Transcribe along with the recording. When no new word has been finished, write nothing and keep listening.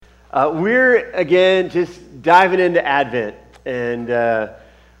We're, again, just diving into Advent. And I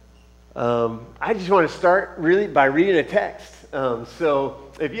just want to start really by reading a text. So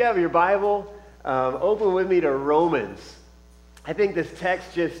if you have your Bible, open with me to Romans. I think this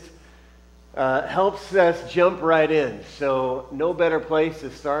text just helps us jump right in. So no better place to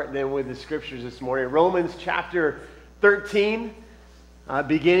start than with the scriptures this morning. Romans chapter 13,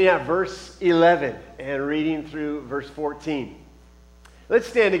 beginning at verse 11 and reading through verse 14. Let's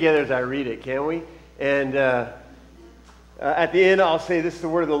stand together as I read it, can we? And at the end, I'll say, "This is the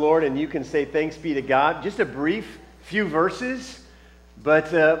word of the Lord," and you can say, "Thanks be to God." Just a brief few verses, but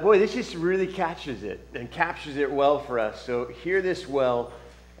boy, this just really catches it and captures it well for us. So hear this well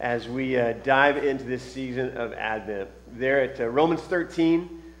as we dive into this season of Advent. There at Romans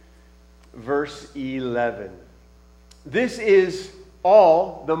 13, verse 11. "This is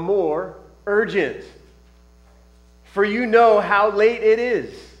all the more urgent, for you know how late it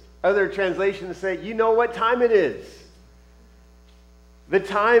is." Other translations say, "You know what time it is. The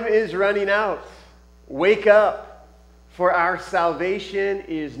time is running out. Wake up, for our salvation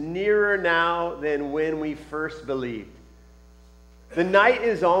is nearer now than when we first believed. The night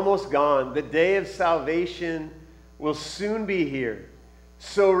is almost gone. The day of salvation will soon be here.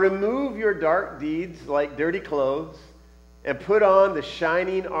 So remove your dark deeds like dirty clothes and put on the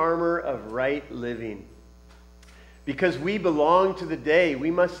shining armor of right living. Because we belong to the day,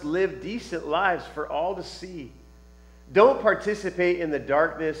 we must live decent lives for all to see. Don't participate in the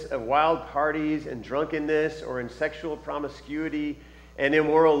darkness of wild parties and drunkenness, or in sexual promiscuity and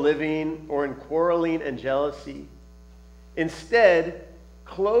immoral living, or in quarreling and jealousy. Instead,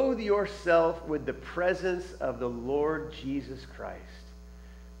 clothe yourself with the presence of the Lord Jesus Christ.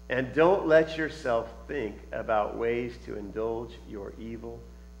 And don't let yourself think about ways to indulge your evil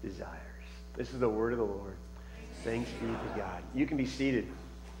desires." This is the word of the Lord. Thanks be to God. You can be seated.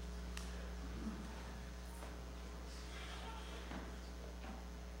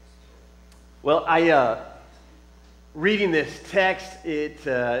 Well, reading this text,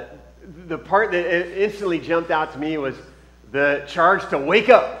 the part that instantly jumped out to me was the charge to wake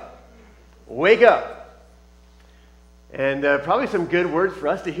up. Wake up. And probably some good words for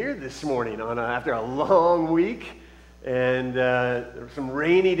us to hear this morning after a long week and some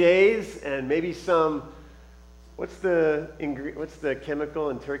rainy days and maybe some. What's the chemical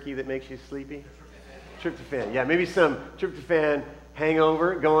in turkey that makes you sleepy? Tryptophan. Yeah, maybe some tryptophan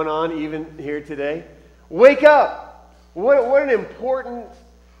hangover going on even here today. Wake up! What an important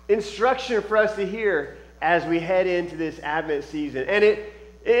instruction for us to hear as we head into this Advent season. And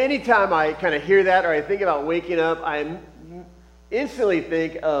anytime I kind of hear that or I think about waking up, I instantly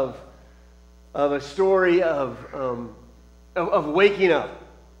think of a story of waking up.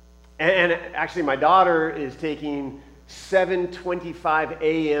 And actually, my daughter is taking 7:25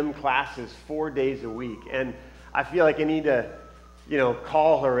 a.m. classes 4 days a week. And I feel like I need to,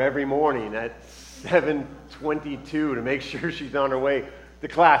 call her every morning at 7:22 to make sure she's on her way to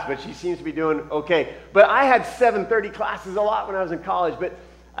class. But she seems to be doing okay. But I had 7:30 classes a lot when I was in college. But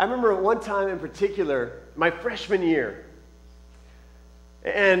I remember one time in particular, my freshman year.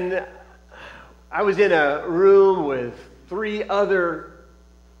 And I was in a room with three other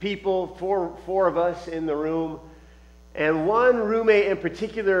people, four of us in the room, and one roommate in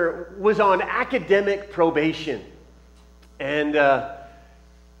particular was on academic probation. And,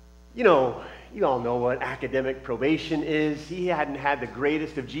 you all know what academic probation is. He hadn't had the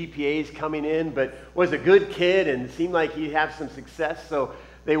greatest of GPAs coming in, but was a good kid and seemed like he'd have some success, so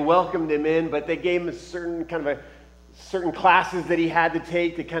they welcomed him in, but they gave him certain classes that he had to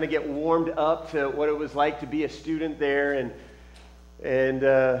take to kind of get warmed up to what it was like to be a student there, and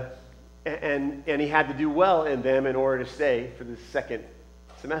he had to do well in them in order to stay for the second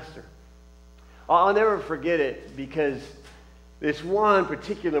semester. I'll never forget it because this one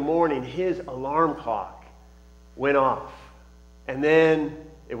particular morning, his alarm clock went off, and then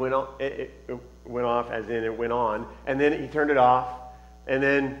it went off. It went off, as in it went on, and then he turned it off, and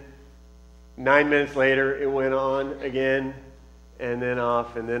then 9 minutes later it went on again. And then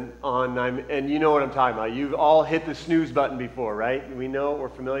off, and then on, and you know what I'm talking about. You've all hit the snooze button before, right? We know, we're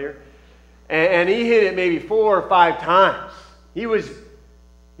familiar. And he hit it maybe 4 or 5 times. He was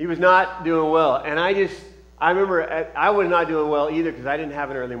not doing well. And I remember I was not doing well either because I didn't have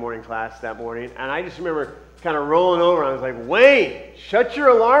an early morning class that morning. And I just remember kind of rolling over, and I was like, "Wayne, shut your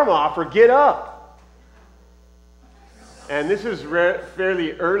alarm off or get up." And this was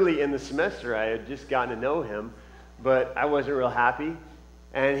fairly early in the semester. I had just gotten to know him. But I wasn't real happy.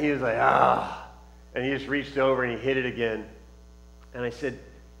 And he was like, and he just reached over and he hit it again. And I said,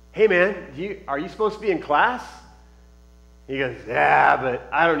 "Hey man, are you supposed to be in class?" He goes, yeah, but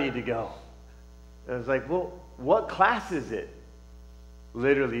I don't need to go. And I was like, well, what class is it?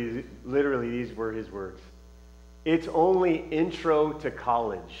 Literally, these were his words. It's only intro to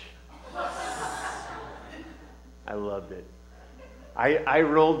college. I loved it. I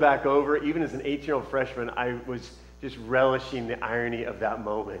rolled back over. Even as an 18-year-old freshman, I was just relishing the irony of that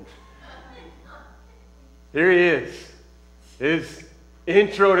moment. Here he is, his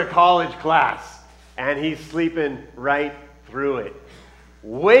intro to college class, and he's sleeping right through it.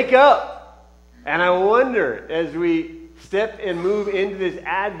 Wake up! And I wonder, as we step and move into this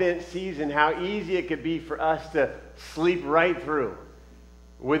Advent season, how easy it could be for us to sleep right through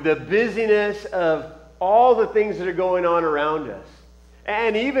with the busyness of all the things that are going on around us.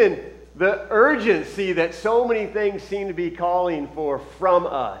 And even the urgency that so many things seem to be calling for from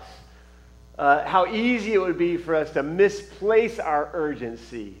us. How easy it would be for us to misplace our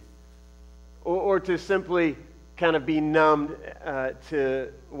urgency or to simply kind of be numbed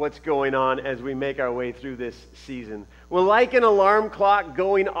to what's going on as we make our way through this season. Well, like an alarm clock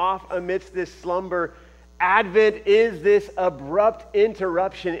going off amidst this slumber, Advent is this abrupt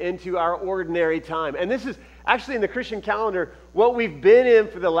interruption into our ordinary time. And this is actually in the Christian calendar, what we've been in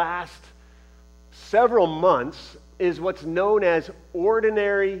for the last several months is what's known as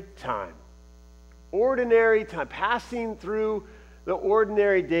ordinary time. Ordinary time, passing through the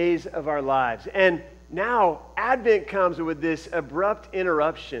ordinary days of our lives. And now Advent comes with this abrupt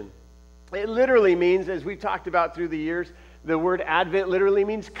interruption. It literally means, as we've talked about through the years, the word Advent literally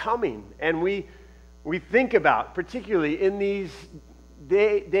means coming. And we think about, particularly in these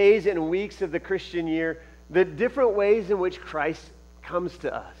days and weeks of the Christian year, the different ways in which Christ comes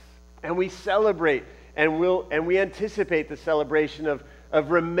to us. And we celebrate and we anticipate the celebration of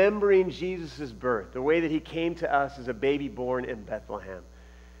remembering Jesus' birth, the way that he came to us as a baby born in Bethlehem.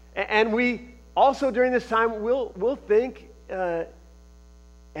 And we also, during this time, we'll think and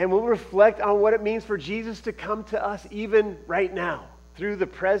we'll reflect on what it means for Jesus to come to us even right now through the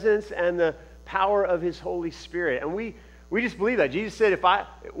presence and the power of his Holy Spirit. And we just believe that. Jesus said,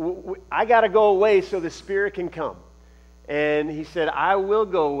 I got to go away so the Spirit can come. And he said, I will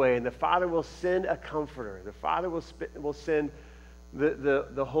go away, and the Father will send a comforter. The Father will send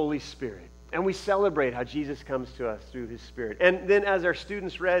the Holy Spirit. And we celebrate how Jesus comes to us through his Spirit. And then as our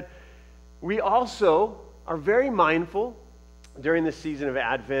students read, we also are very mindful during the season of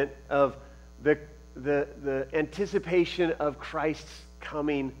Advent of the anticipation of Christ's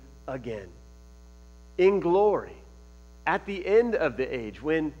coming again in glory at the end of the age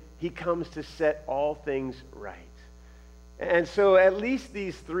when he comes to set all things right. And so at least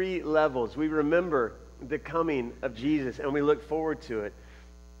these three levels, we remember the coming of Jesus and we look forward to it.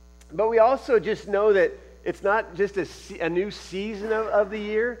 But we also just know that it's not just a new season of the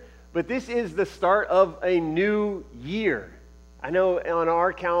year, but this is the start of a new year. I know on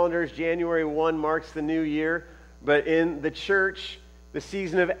our calendars, January 1 marks the new year, but in the church, the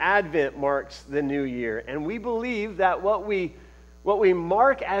season of Advent marks the new year. And we believe that what we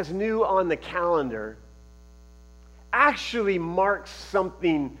mark as new on the calendar actually marks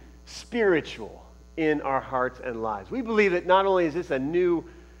something spiritual in our hearts and lives. We believe that not only is this a new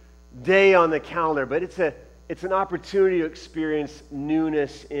day on the calendar, but it's an opportunity to experience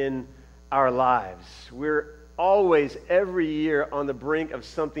newness in our lives. We're always, every year, on the brink of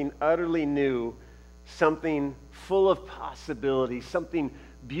something utterly new, something full of possibility, something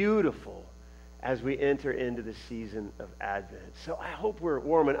beautiful as we enter into the season of Advent. So I hope we're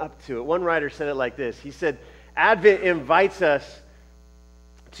warming up to it. One writer said it like this. He said, Advent invites us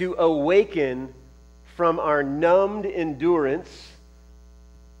to awaken from our numbed endurance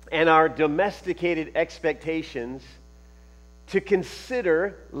and our domesticated expectations to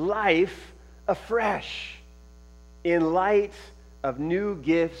consider life afresh in light of new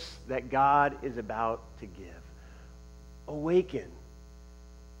gifts that God is about to give. Awaken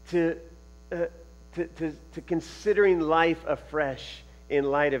to considering life afresh in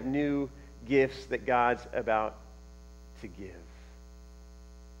light of new gifts that God's about to give.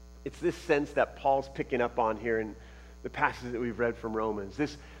 It's this sense that Paul's picking up on here in the passage that we've read from Romans.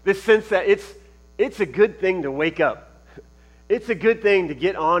 This sense that it's a good thing to wake up. It's a good thing to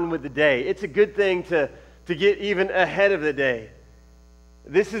get on with the day. It's a good thing to get even ahead of the day.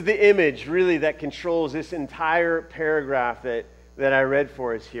 This is the image, really, that controls this entire paragraph that I read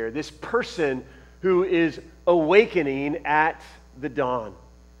for us here. This person who is awakening at the dawn.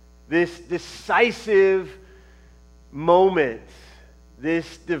 This decisive moment,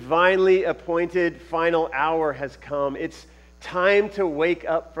 this divinely appointed final hour has come. It's time to wake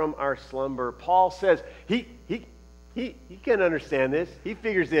up from our slumber. Paul says he can understand this. He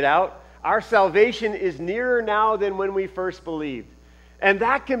figures it out. Our salvation is nearer now than when we first believed. And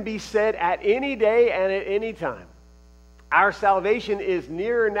that can be said at any day and at any time. Our salvation is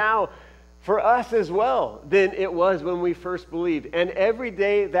nearer now for us as well than it was when we first believed. And every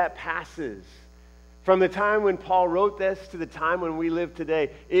day that passes, from the time when Paul wrote this to the time when we live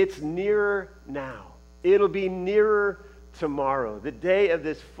today, it's nearer now. It'll be nearer tomorrow. The day of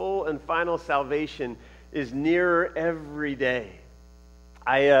this full and final salvation is nearer every day.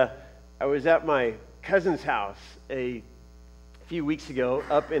 I was at my cousin's house a few weeks ago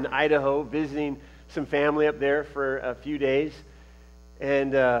up in Idaho, visiting some family up there for a few days.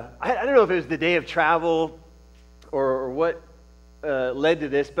 And I don't know if it was the day of travel or what led to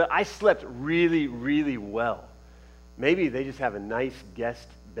this, but I slept really, really well. Maybe they just have a nice guest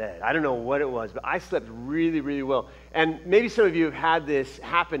bed. I don't know what it was, but I slept really, really well. And maybe some of you have had this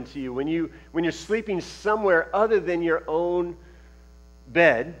happen to you when you're sleeping somewhere other than your own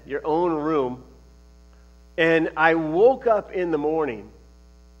bed, your own room. And I woke up in the morning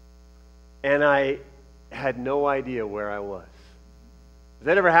and I had no idea where I was. Has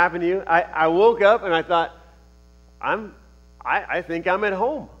that ever happened to you? I woke up and I thought, I think I'm at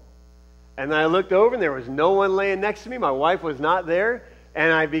home. And then I looked over and there was no one laying next to me. My wife was not there.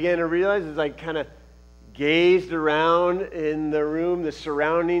 And I began to realize as I kind of gazed around in the room, the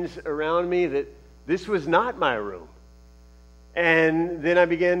surroundings around me, that this was not my room. And then I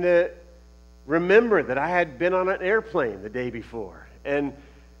began to remember that I had been on an airplane the day before. And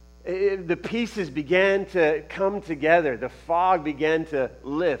the pieces began to come together. The fog began to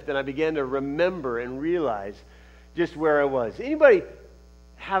lift, and I began to remember and realize just where I was. Anybody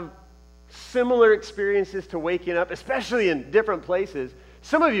have similar experiences to waking up, especially in different places?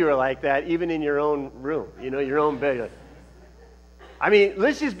 Some of you are like that, even in your own room, your own bed. I mean,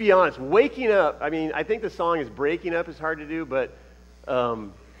 let's just be honest. Waking up, I think the song is breaking up is hard to do, but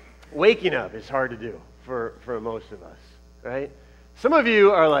waking up is hard to do for most of us, right? Some of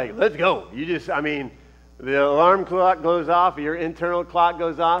you are like, let's go. The alarm clock goes off, your internal clock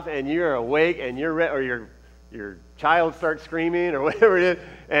goes off, and you're awake, and you're ready, or your child starts screaming, or whatever it is,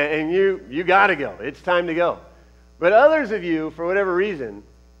 and you got to go. It's time to go. But others of you, for whatever reason,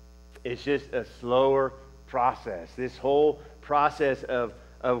 it's just a slower process. This whole process of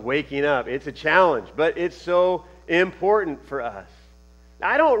waking up, it's a challenge, but it's so important for us.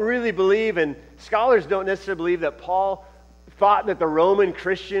 I don't really believe, and scholars don't necessarily believe, that Paul thought that the Roman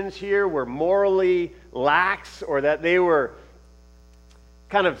Christians here were morally lax, or that they were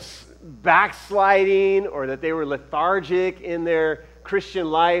kind of backsliding, or that they were lethargic in their Christian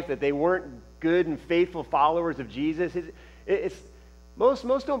life, that they weren't good and faithful followers of Jesus.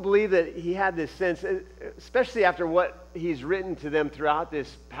 Most don't believe that he had this sense, especially after what he's written to them throughout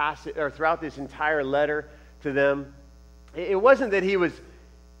this passage, or throughout this entire letter to them. It wasn't that he was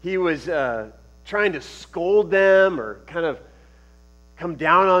trying to scold them or kind of come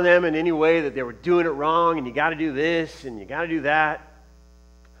down on them in any way, that they were doing it wrong and you got to do this and you got to do that.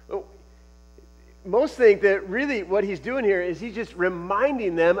 Most think that really what he's doing here is he's just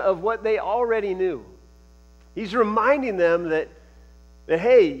reminding them of what they already knew. He's reminding them that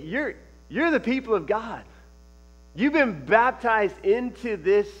hey, you're the people of God. You've been baptized into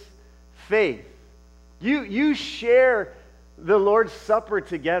this faith. You share the Lord's Supper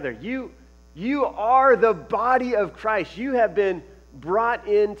together. You are the body of Christ. You have been brought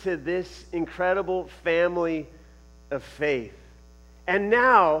into this incredible family of faith. And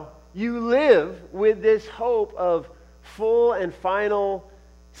now you live with this hope of full and final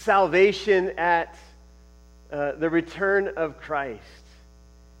salvation at the return of Christ.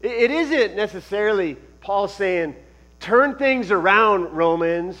 It isn't necessarily Paul saying, turn things around,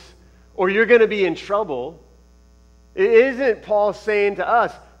 Romans, or you're going to be in trouble. It isn't Paul saying to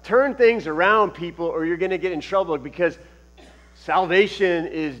us, turn things around, people, or you're going to get in trouble, because salvation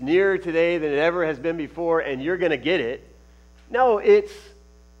is nearer today than it ever has been before, and you're going to get it. No, it's,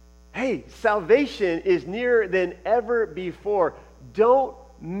 hey, salvation is nearer than ever before. Don't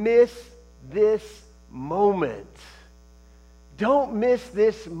miss this moment. Don't miss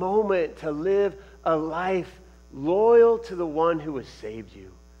this moment to live a life loyal to the one who has saved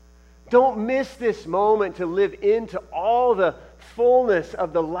you. Don't miss this moment to live into all the fullness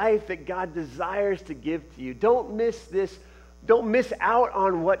of the life that God desires to give to you. Don't miss this. Don't miss out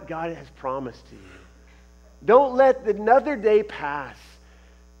on what God has promised to you. Don't let another day pass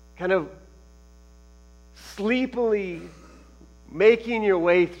kind of sleepily making your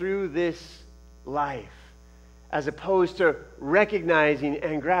way through this life, as opposed to recognizing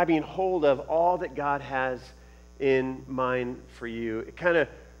and grabbing hold of all that God has in mind for you. It kind of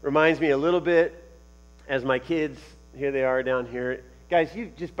reminds me a little bit, as my kids, here they are down here, it Guys,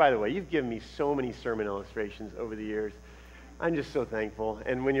 by the way, you've given me so many sermon illustrations over the years. I'm just so thankful.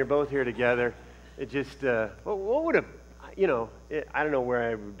 And when you're both here together, it just, what would have, I don't know where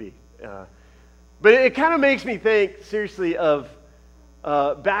I would be. But it kind of makes me think, seriously, of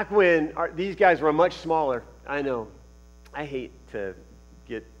back when these guys were much smaller. I know. I hate to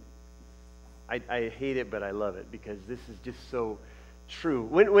I hate it, but I love it because this is just so true.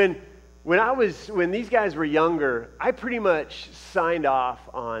 When these guys were younger, I pretty much signed off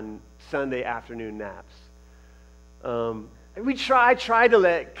on Sunday afternoon naps. I tried to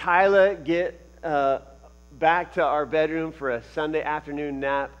let Kyla get back to our bedroom for a Sunday afternoon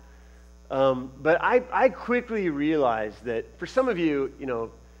nap. But I quickly realized that for some of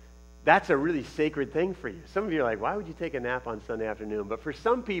you, that's a really sacred thing for you. Some of you are like, why would you take a nap on Sunday afternoon? But for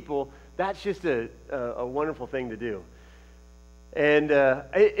some people, that's just a wonderful thing to do. And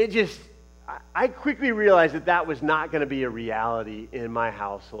I quickly realized that was not going to be a reality in my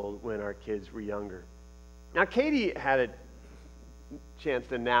household when our kids were younger. Now, Katie had a chance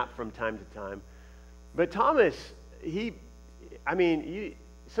to nap from time to time. But Thomas, some of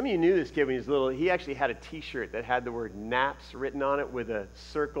you knew this kid when he was little. He actually had a T-shirt that had the word naps written on it with a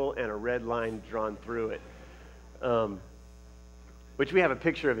circle and a red line drawn through it. Which we have a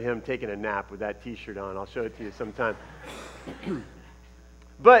picture of him taking a nap with that T-shirt on. I'll show it to you sometime.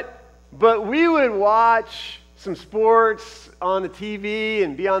 But we would watch some sports on the TV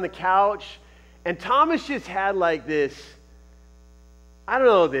and be on the couch. And Thomas just had like this,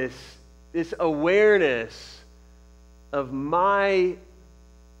 this awareness of my,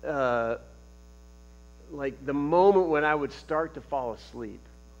 like the moment when I would start to fall asleep.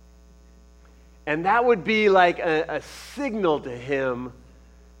 And that would be like a signal to him,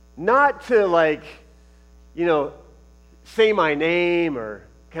 not to say my name or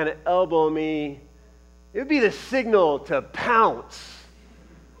kind of elbow me. It would be the signal to pounce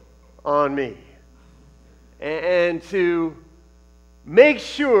on me and to make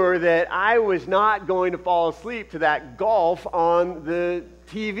sure that I was not going to fall asleep to that golf on the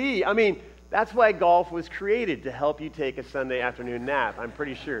TV. That's why golf was created, to help you take a Sunday afternoon nap. I'm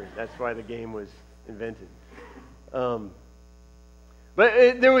pretty sure that's why the game was invented. But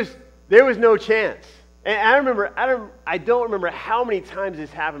there was no chance. And I don't remember how many times this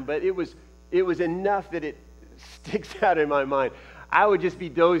happened, but it was enough that it sticks out in my mind. I would just be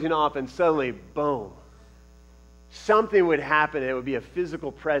dozing off, and suddenly, boom, something would happen. It would be a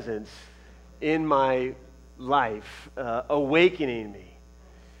physical presence in my life, awakening me.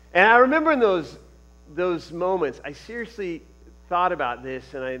 And I remember in those moments, I seriously thought about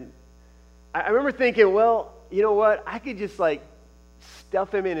this, and I remember thinking, well, you know what? I could just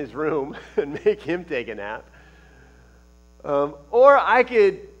stuff him in his room and make him take a nap. Or I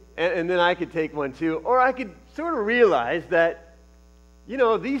could, and then I could take one too, or I could sort of realize that,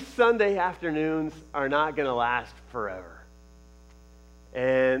 these Sunday afternoons are not going to last forever.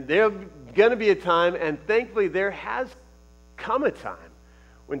 And there's going to be a time, and thankfully there has come a time,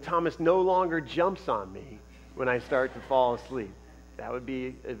 when Thomas no longer jumps on me when I start to fall asleep. That would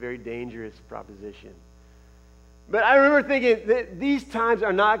be a very dangerous proposition. But I remember thinking that these times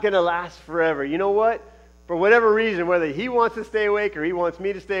are not going to last forever. You know what? For whatever reason, whether he wants to stay awake or he wants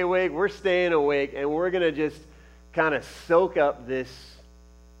me to stay awake, we're staying awake, and we're going to just kind of soak up this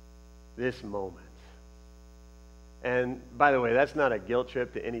moment. And by the way, that's not a guilt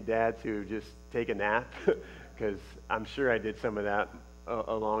trip to any dads who just take a nap, because I'm sure I did some of that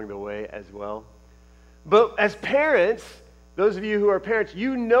along the way as well. But as parents, those of you who are parents,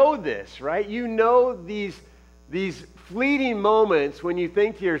 you know this, right? You know these fleeting moments when you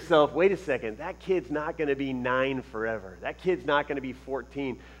think to yourself, wait a second, that kid's not going to be 9 forever. That kid's not going to be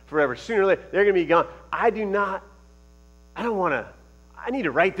 14 forever. Sooner or later, they're going to be gone. I need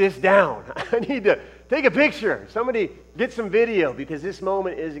to write this down. I need to take a picture. Somebody get some video, because this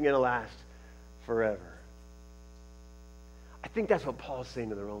moment isn't going to last forever. I think that's what Paul's saying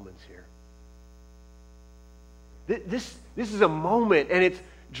to the Romans here. This is a moment, and it's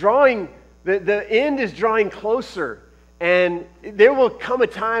drawing, the end is drawing closer, and there will come a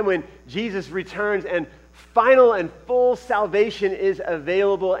time when Jesus returns and final and full salvation is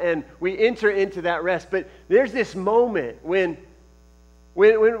available, and we enter into that rest. But there's this moment when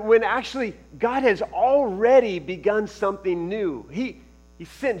actually God has already begun something new. He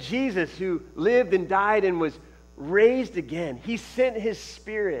sent Jesus, who lived and died and was raised again. He sent his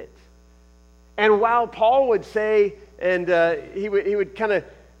Spirit. And while Paul would say, and he would kind of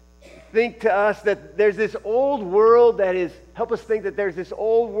think to us that there's this old world help us think that there's this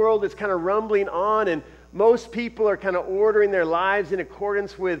old world that's kind of rumbling on, and most people are kind of ordering their lives in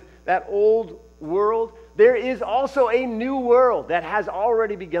accordance with that old world. there is also a new world that has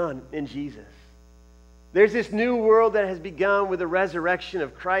already begun in Jesus. There's this new world that has begun with the resurrection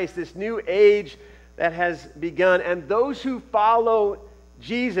of Christ, this new age that has begun. And those who follow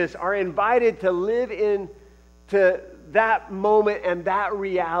Jesus are invited to live into that moment and that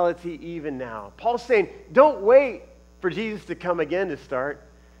reality even now. Paul's saying, don't wait for Jesus to come again to start.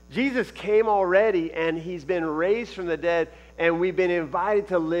 Jesus came already, and he's been raised from the dead, and we've been invited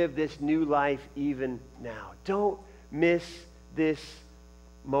to live this new life even now. Don't miss this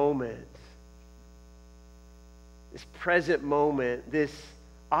moment, this present moment, this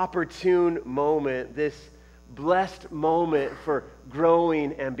opportune moment, this blessed moment for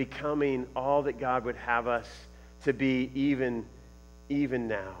growing and becoming all that God would have us to be even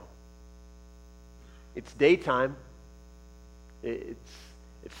now. It's daytime.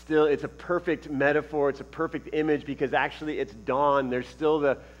 It's a perfect metaphor. It's a perfect image because actually it's dawn. There's still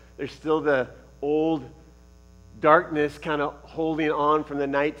the old darkness kind of holding on from the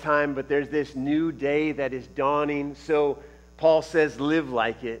nighttime, but there's this new day that is dawning. So Paul says, live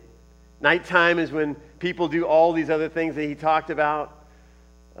like it. Nighttime is when people do all these other things that he talked about.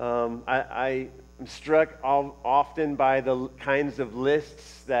 I am struck often by the kinds of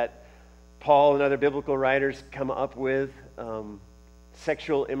lists that Paul and other biblical writers come up with.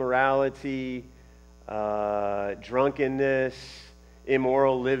 Sexual immorality, drunkenness,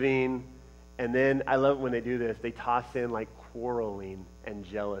 immoral living, and then I love when they do this. They toss in like quarreling and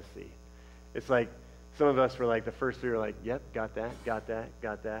jealousy. It's like some of us were like, the first three were like, yep, got that.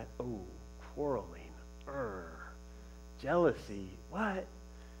 Oh, quarreling, jealousy, what?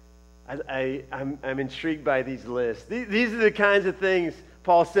 I'm intrigued by these lists. These are the kinds of things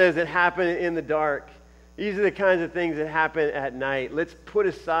Paul says that happen in the dark. These are the kinds of things that happen at night. Let's put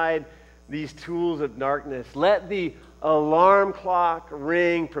aside these tools of darkness. Let the alarm clock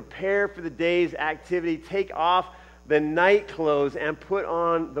ring. Prepare for the day's activity. Take off the night clothes and put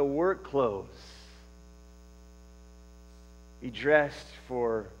on the work clothes. Be dressed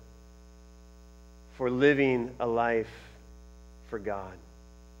for living a life for God.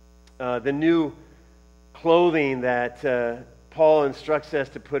 The new clothing that Paul instructs us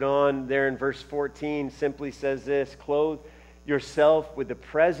to put on there in verse 14 simply says this: clothe yourself with the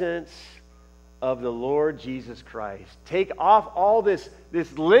presence of the Lord Jesus Christ. Take off all this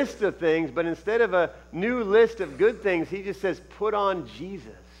list of things, but instead of a new list of good things, he just says, put on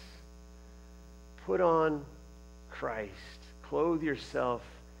Jesus. Put on Christ. Clothe yourself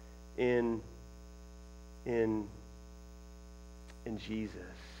in Jesus.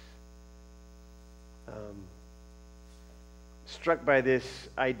 Struck by this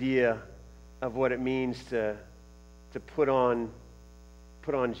idea of what it means to put on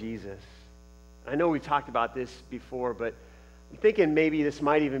Jesus. I know we've talked about this before, but I'm thinking maybe this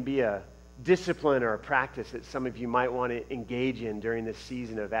might even be a discipline or a practice that some of you might want to engage in during this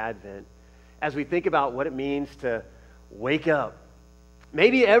season of Advent. As we think about what it means to wake up.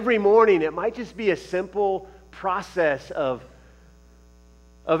 Maybe every morning it might just be a simple process of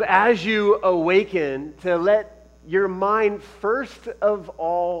as you awaken to let your mind first of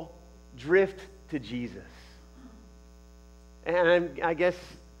all drift to Jesus. And I guess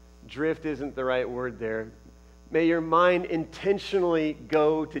drift isn't the right word there. May your mind intentionally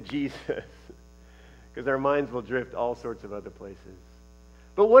go to Jesus, because our minds will drift all sorts of other places.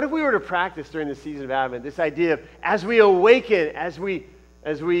 But what if we were to practice during the season of Advent this idea of as we awaken, as we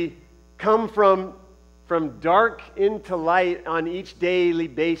come from dark into light on each daily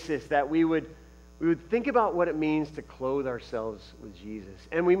basis, that we would think about what it means to clothe ourselves with Jesus.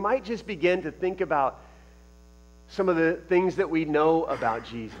 And we might just begin to think about some of the things that we know about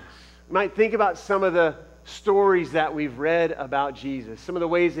Jesus. We might think about some of the stories that we've read about Jesus, some of the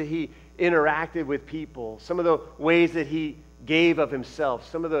ways that he interacted with people, some of the ways that he gave of himself,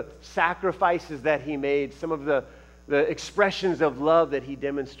 some of the sacrifices that he made, some of the expressions of love that he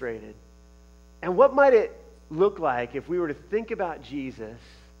demonstrated. And what might it look like if we were to think about Jesus,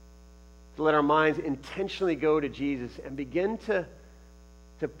 to let our minds intentionally go to Jesus and begin to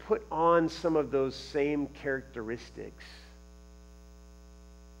put on some of those same characteristics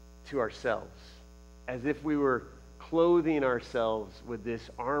to ourselves, as if we were clothing ourselves with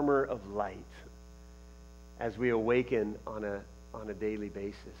this armor of light as we awaken on a daily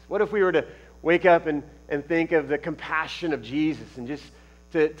basis? What if we were to wake up and think of the compassion of Jesus, and just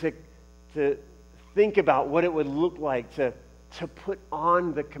to think about what it would look like to put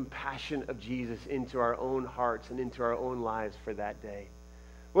on the compassion of Jesus into our own hearts and into our own lives for that day?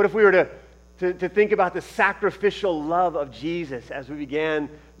 What if we were to think about the sacrificial love of Jesus as we began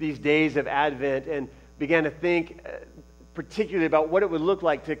these days of Advent, and began to think particularly about what it would look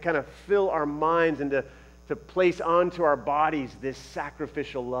like to kind of fill our minds and to place onto our bodies this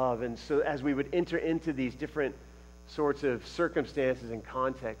sacrificial love. And so as we would enter into these different sorts of circumstances and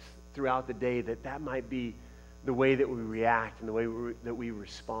contexts throughout the day, that might be the way that we react and the way that we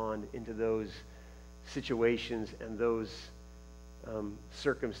respond into those situations and those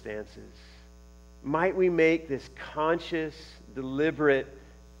circumstances. Might we make this conscious, deliberate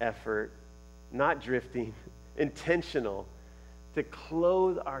effort, not drifting, intentional, to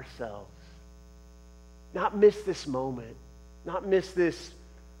clothe ourselves, not miss this moment, not miss this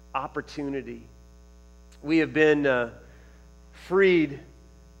opportunity. We have been freed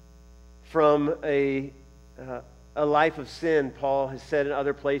from a life of sin, Paul has said in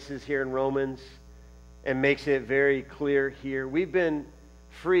other places here in Romans, and makes it very clear here. We've been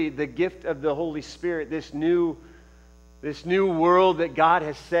freed. The gift of the Holy Spirit, this new world that God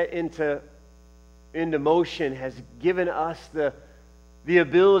has set into motion, has given us the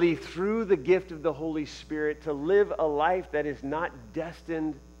ability through the gift of the Holy Spirit to live a life that is not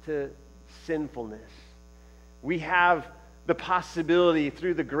destined to sinfulness. We have the possibility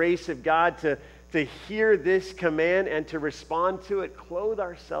through the grace of God to hear this command and to respond to it, clothe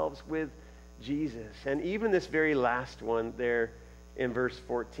ourselves with Jesus. And even this very last one there in verse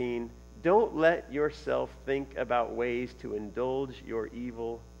 14, don't let yourself think about ways to indulge your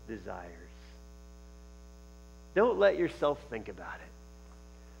evil desires. Don't let yourself think about it.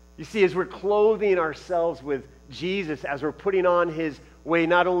 You see, as we're clothing ourselves with Jesus, as we're putting on his way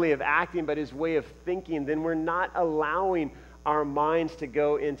not only of acting, but his way of thinking, then we're not allowing our minds to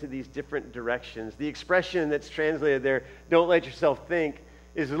go into these different directions. The expression that's translated there, don't let yourself think,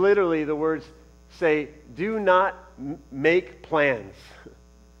 is literally the words say, do not make plans.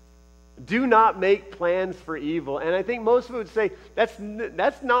 Do not make plans for evil. And I think most of would say, that's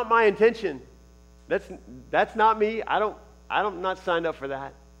not my intention. That's not me. I'm not signed up for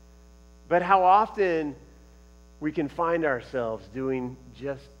that. But how often we can find ourselves doing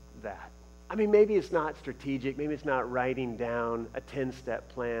just that. I mean, maybe it's not strategic. Maybe it's not writing down a 10-step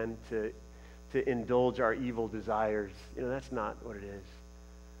plan to indulge our evil desires. That's not what it is.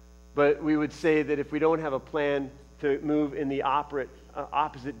 But we would say that if we don't have a plan to move in the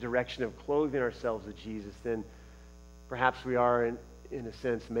opposite direction of clothing ourselves with Jesus, then perhaps we are, in a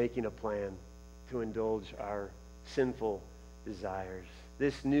sense, making a plan to indulge our sinful desires.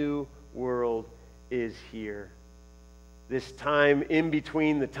 This new world is here. This time in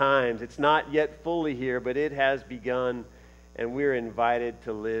between the times. It's not yet fully here, but it has begun, and we're invited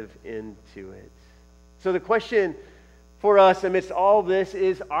to live into it. So the question for us amidst all this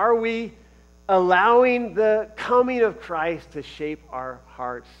is, are we allowing the coming of Christ to shape our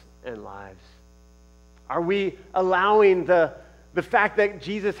hearts and lives? Are we allowing the fact that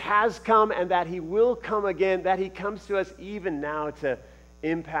Jesus has come and that he will come again, that he comes to us even now to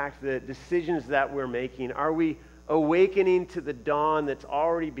impact the decisions that we're making? Are we awakening to the dawn that's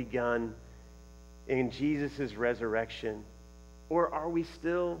already begun in Jesus' resurrection? Or are we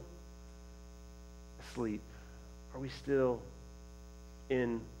still asleep? Are we still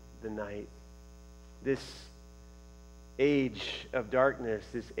in the night? This age of darkness,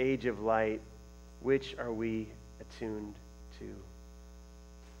 this age of light, which are we attuned to?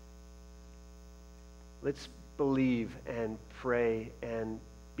 Let's believe and pray and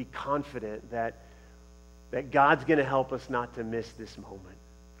be confident that God's going to help us not to miss this moment,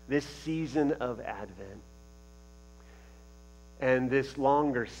 this season of Advent, and this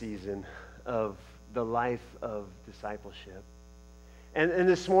longer season of the life of discipleship. And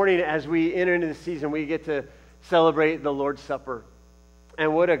this morning, as we enter into the season, we get to celebrate the Lord's Supper.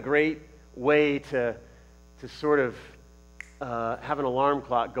 And what a great way to sort of have an alarm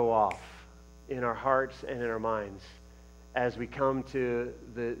clock go off in our hearts and in our minds as we come to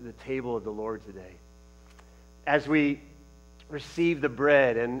the table of the Lord today. As we receive the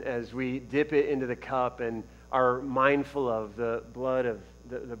bread and as we dip it into the cup and are mindful of the blood of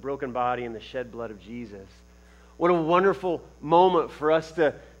the broken body and the shed blood of Jesus, what a wonderful moment for us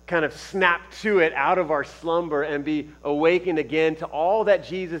to kind of snap to it out of our slumber and be awakened again to all that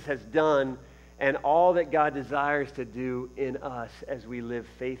Jesus has done and all that God desires to do in us as we live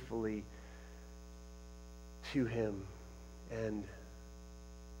faithfully to him and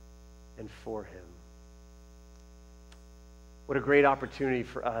for him. What a great opportunity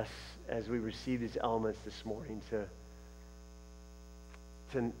for us as we receive these elements this morning to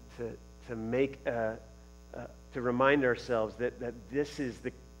make to remind ourselves that this is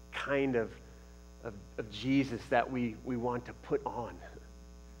the kind of Jesus that we want to put on.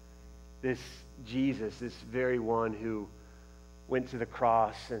 This Jesus, this very one who went to the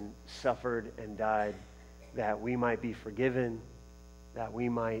cross and suffered and died that we might be forgiven, that we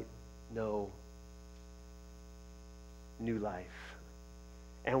might know new life.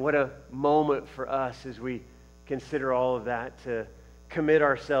 And what a moment for us as we consider all of that to commit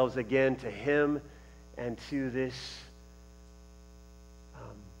ourselves again to him and to this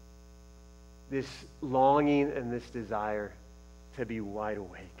longing and this desire to be wide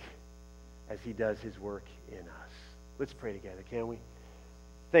awake as he does his work in us. Let's pray together, can we?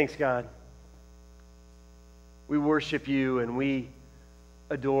 Thanks, God. We worship you and we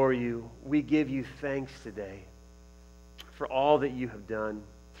adore you. We give you thanks today for all that you have done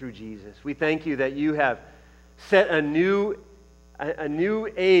through Jesus. We thank you that you have set a new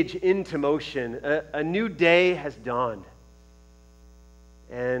age into motion. A new day has dawned.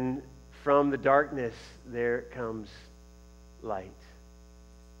 And from the darkness there comes light.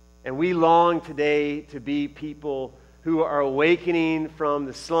 And we long today to be people who are awakening from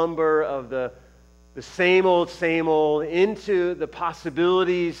the slumber of the same old, into the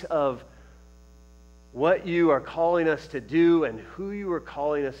possibilities of what you are calling us to do and who you are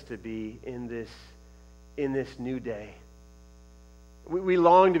calling us to be in this new day. We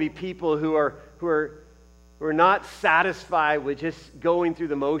long to be people who are not satisfied with just going through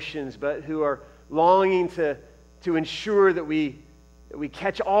the motions, but who are longing to ensure that we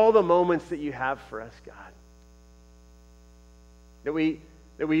catch all the moments that you have for us, God. That we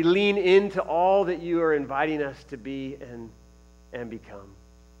lean into all that you are inviting us to be and become.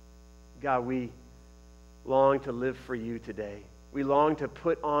 God, we long to live for you today. We long to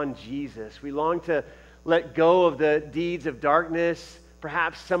put on Jesus. We long to let go of the deeds of darkness.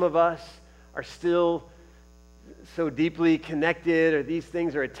 Perhaps some of us are still so deeply connected, or these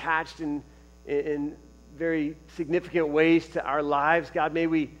things are attached in very significant ways to our lives. God, may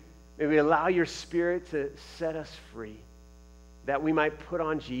we allow your Spirit to set us free, that we might put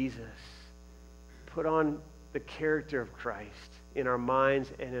on Jesus, put on the character of Christ in our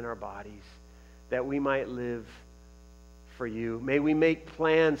minds and in our bodies, that we might live for you. May we make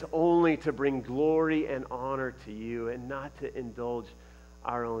plans only to bring glory and honor to you and not to indulge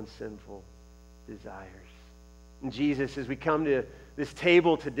our own sinful desires. And Jesus, as we come to this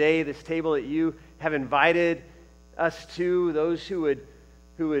table today, this table that you have invited us to, those who would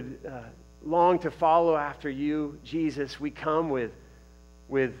long to follow after you, Jesus, we come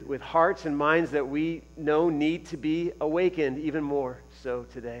with hearts and minds that we know need to be awakened even more so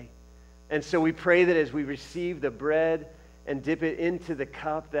today. And so we pray that as we receive the bread and dip it into the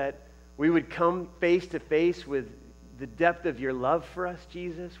cup, that we would come face to face with the depth of your love for us,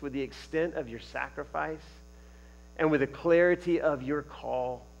 Jesus, with the extent of your sacrifice, and with the clarity of your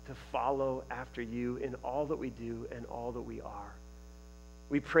call to follow after you in all that we do and all that we are.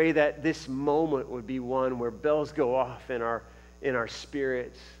 We pray that this moment would be one where bells go off in our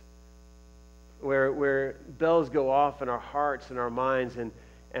spirits, where bells go off in our hearts and our minds,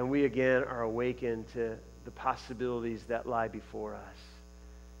 and we again are awakened to the possibilities that lie before us.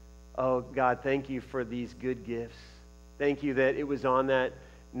 Oh, God, thank you for these good gifts. Thank you that it was on that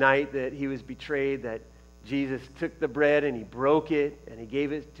night that he was betrayed that Jesus took the bread and he broke it and he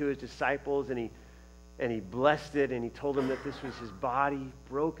gave it to his disciples and he blessed it and he told them that this was his body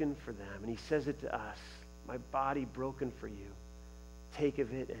broken for them. And he says it to us, my body broken for you. Take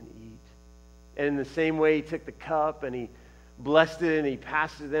of it and eat. And in the same way, he took the cup and he blessed it and he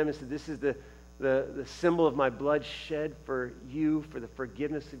passed it to them and said, this is the symbol of my blood shed for you for the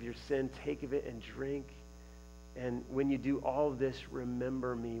forgiveness of your sin. Take of it and drink. And when you do all of this,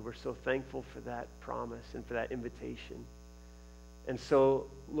 remember me. We're so thankful for that promise and for that invitation. And so,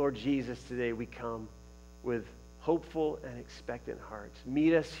 Lord Jesus, today we come with hopeful and expectant hearts.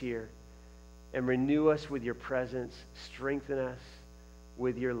 Meet us here and renew us with your presence. Strengthen us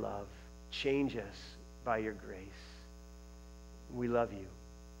with your love. Change us by your grace. We love you.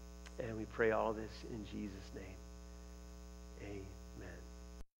 And we pray all this in Jesus' name. Amen.